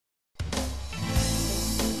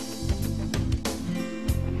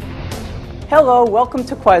Hello, welcome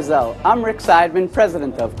to Quoizel. I'm Rick Seidman,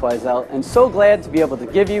 president of Quoizel, and so glad to be able to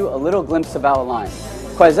give you a little glimpse of our line.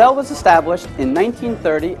 Quoizel was established in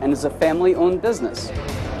 1930 and is a family-owned business.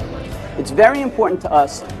 It's very important to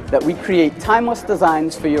us that we create timeless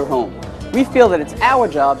designs for your home. We feel that it's our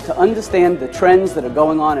job to understand the trends that are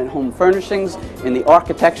going on in home furnishings, in the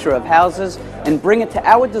architecture of houses, and bring it to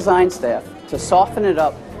our design staff to soften it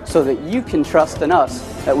up so that you can trust in us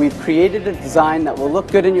that we've created a design that will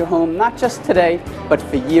look good in your home, not just today, but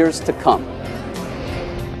for years to come.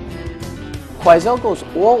 Quoizel goes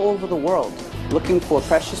all over the world looking for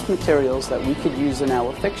precious materials that we could use in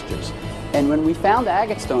our fixtures. And when we found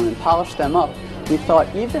agate stone and polished them up, we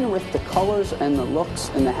thought even with the colors and the looks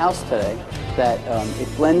in the house today, that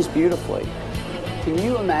it blends beautifully. Can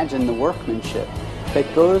you imagine the workmanship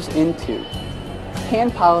that goes into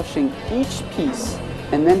hand polishing each piece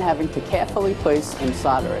and then having to carefully place and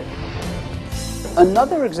solder it?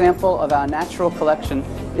 Another example of our natural collection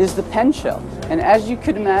is the pen shell. And as you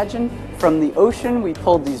could imagine, from the ocean we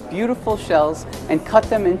pulled these beautiful shells and cut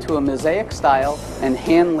them into a mosaic style and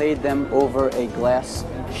hand laid them over a glass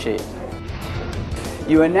shade.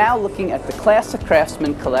 You are now looking at the Classic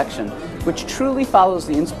Craftsman collection, which truly follows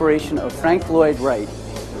the inspiration of Frank Lloyd Wright,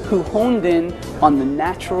 who honed in on the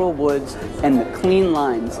natural woods and the clean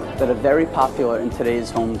lines that are very popular in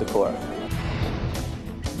today's home decor.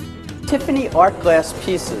 Tiffany art glass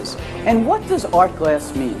pieces. And what does art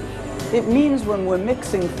glass mean? It means when we're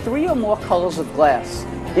mixing 3 or more colors of glass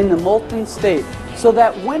in the molten state so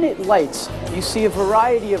that when it lights, you see a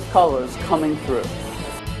variety of colors coming through.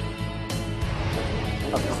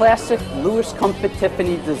 A classic Louis Comfort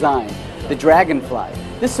Tiffany design, the Dragonfly.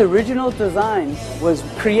 This original design was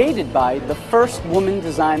created by the first woman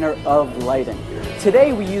designer of lighting.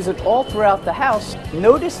 Today we use it all throughout the house.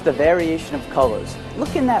 Notice the variation of colors.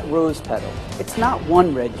 Look in that rose petal. It's not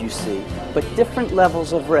one red you see, but different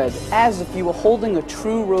levels of red, as if you were holding a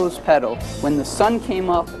true rose petal. When the sun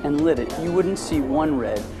came up and lit it, you wouldn't see one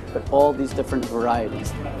red, but all these different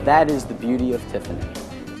varieties. That is the beauty of Tiffany.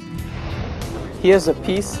 Here's a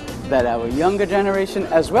piece that our younger generation,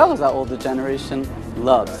 as well as our older generation,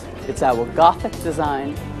 loves. It's our Gothic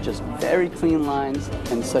design, just very clean lines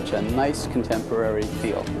and such a nice contemporary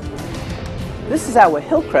feel. This is our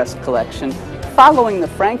Hillcrest collection, following the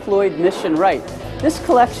Frank Lloyd mission right. This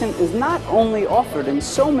collection is not only offered in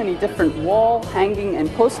so many different wall, hanging, and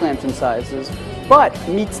post lantern sizes, but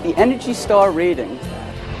meets the ENERGY STAR rating.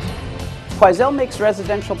 Quoizel makes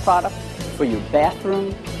residential products for your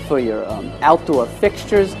bathroom, for your outdoor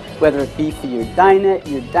fixtures, whether it be for your dinette,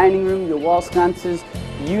 your dining room, your wall sconces,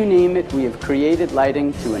 you name it, we have created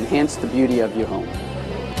lighting to enhance the beauty of your home.